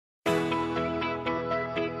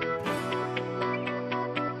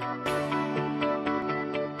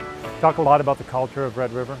Talk a lot about the culture of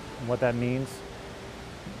Red River and what that means.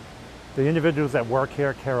 The individuals that work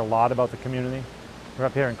here care a lot about the community. We're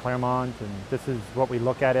up here in Claremont, and this is what we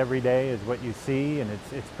look at every day, is what you see, and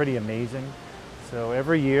it's pretty amazing. So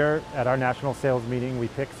every year at our national sales meeting, we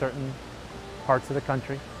pick certain parts of the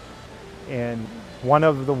country. And one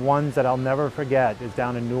of the ones that I'll never forget is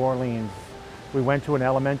down in New Orleans. We went to an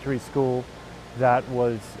elementary school that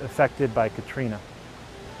was affected by Katrina.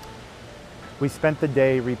 We spent the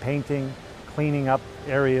day repainting, cleaning up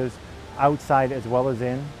areas outside as well as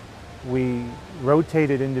in. We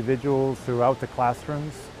rotated individuals throughout the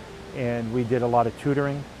classrooms, and we did a lot of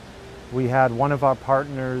tutoring. We had one of our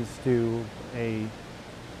partners do a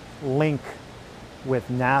link with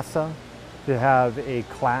NASA to have a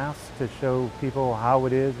class to show people how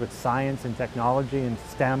it is with science and technology and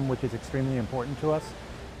STEM, which is extremely important to us.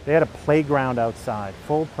 They had a playground outside,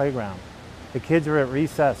 full playground. The kids were at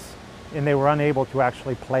recess and they were unable to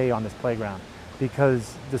actually play on this playground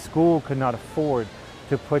because the school could not afford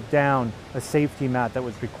to put down a safety mat that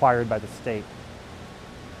was required by the state.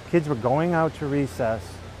 Kids were going out to recess,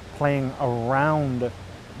 playing around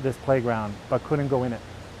this playground, but couldn't go in it.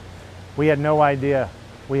 We had no idea.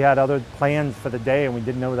 We had other plans for the day and we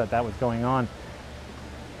didn't know that that was going on.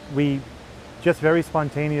 We just very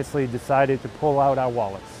spontaneously decided to pull out our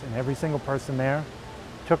wallets, and every single person there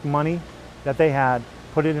took money that they had,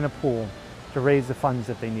 put it in a pool to raise the funds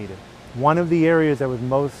that they needed. One of the areas that was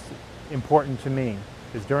most important to me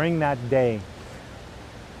is during that day,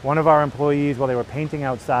 one of our employees, while they were painting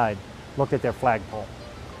outside, looked at their flagpole.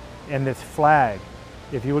 And this flag,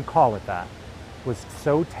 if you would call it that, was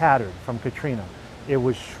so tattered from Katrina, it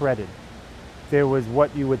was shredded. There was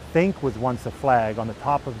what you would think was once a flag on the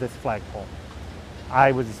top of this flagpole.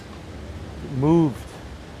 I was moved,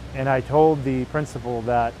 and I told the principal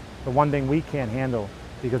that the one thing we can't handle,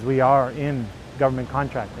 because we are in government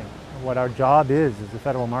contracting, what our job is the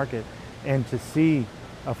federal market, and to see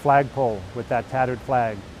a flagpole with that tattered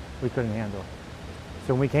flag, we couldn't handle.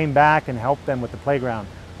 So when we came back and helped them with the playground,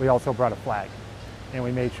 we also brought a flag. And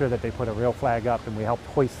we made sure that they put a real flag up, and we helped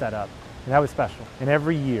hoist that up. And that was special. And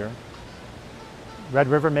every year, Red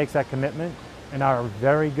River makes that commitment, and our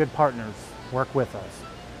very good partners work with us.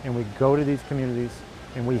 And we go to these communities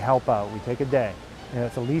and we help out. We take a day, and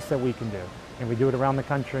it's the least that we can do. And we do it around the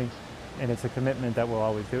country, and it's a commitment that we'll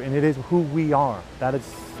always do. And it is who we are. That is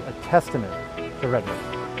a testament to Red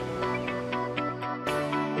River.